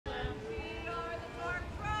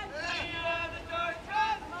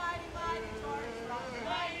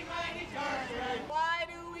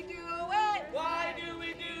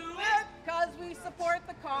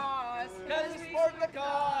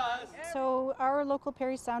Our local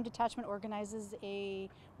Parry Sound detachment organizes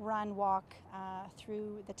a run walk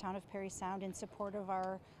through the town of Parry Sound in support of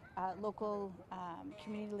our local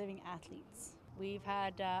community living athletes. We've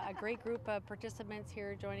had a great group of participants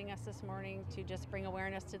here joining us this morning to just bring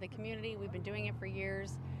awareness to the community. We've been doing it for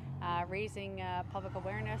years, raising public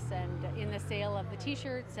awareness and in the sale of the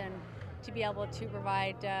t-shirts, and to be able to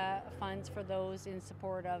provide funds for those in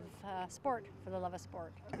support of sport, for the love of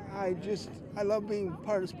sport. I love being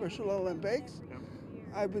part of Special Olympics.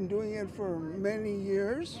 I've been doing it for many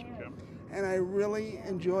years, and I really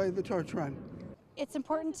enjoy the Torch Run. It's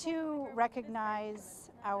important to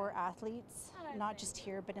recognize our athletes, not just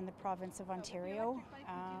here but in the province of Ontario.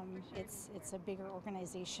 It's a bigger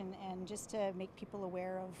organization, and just to make people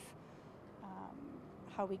aware of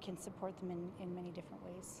how we can support them in many different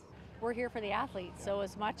ways. We're here for the athletes, so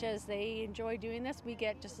as much as they enjoy doing this, we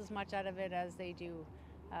get just as much out of it as they do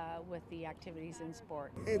with the activities in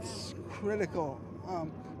sport. It's critical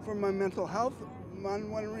for my mental health,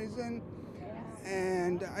 one reason,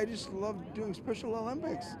 and I just love doing Special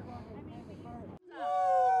Olympics.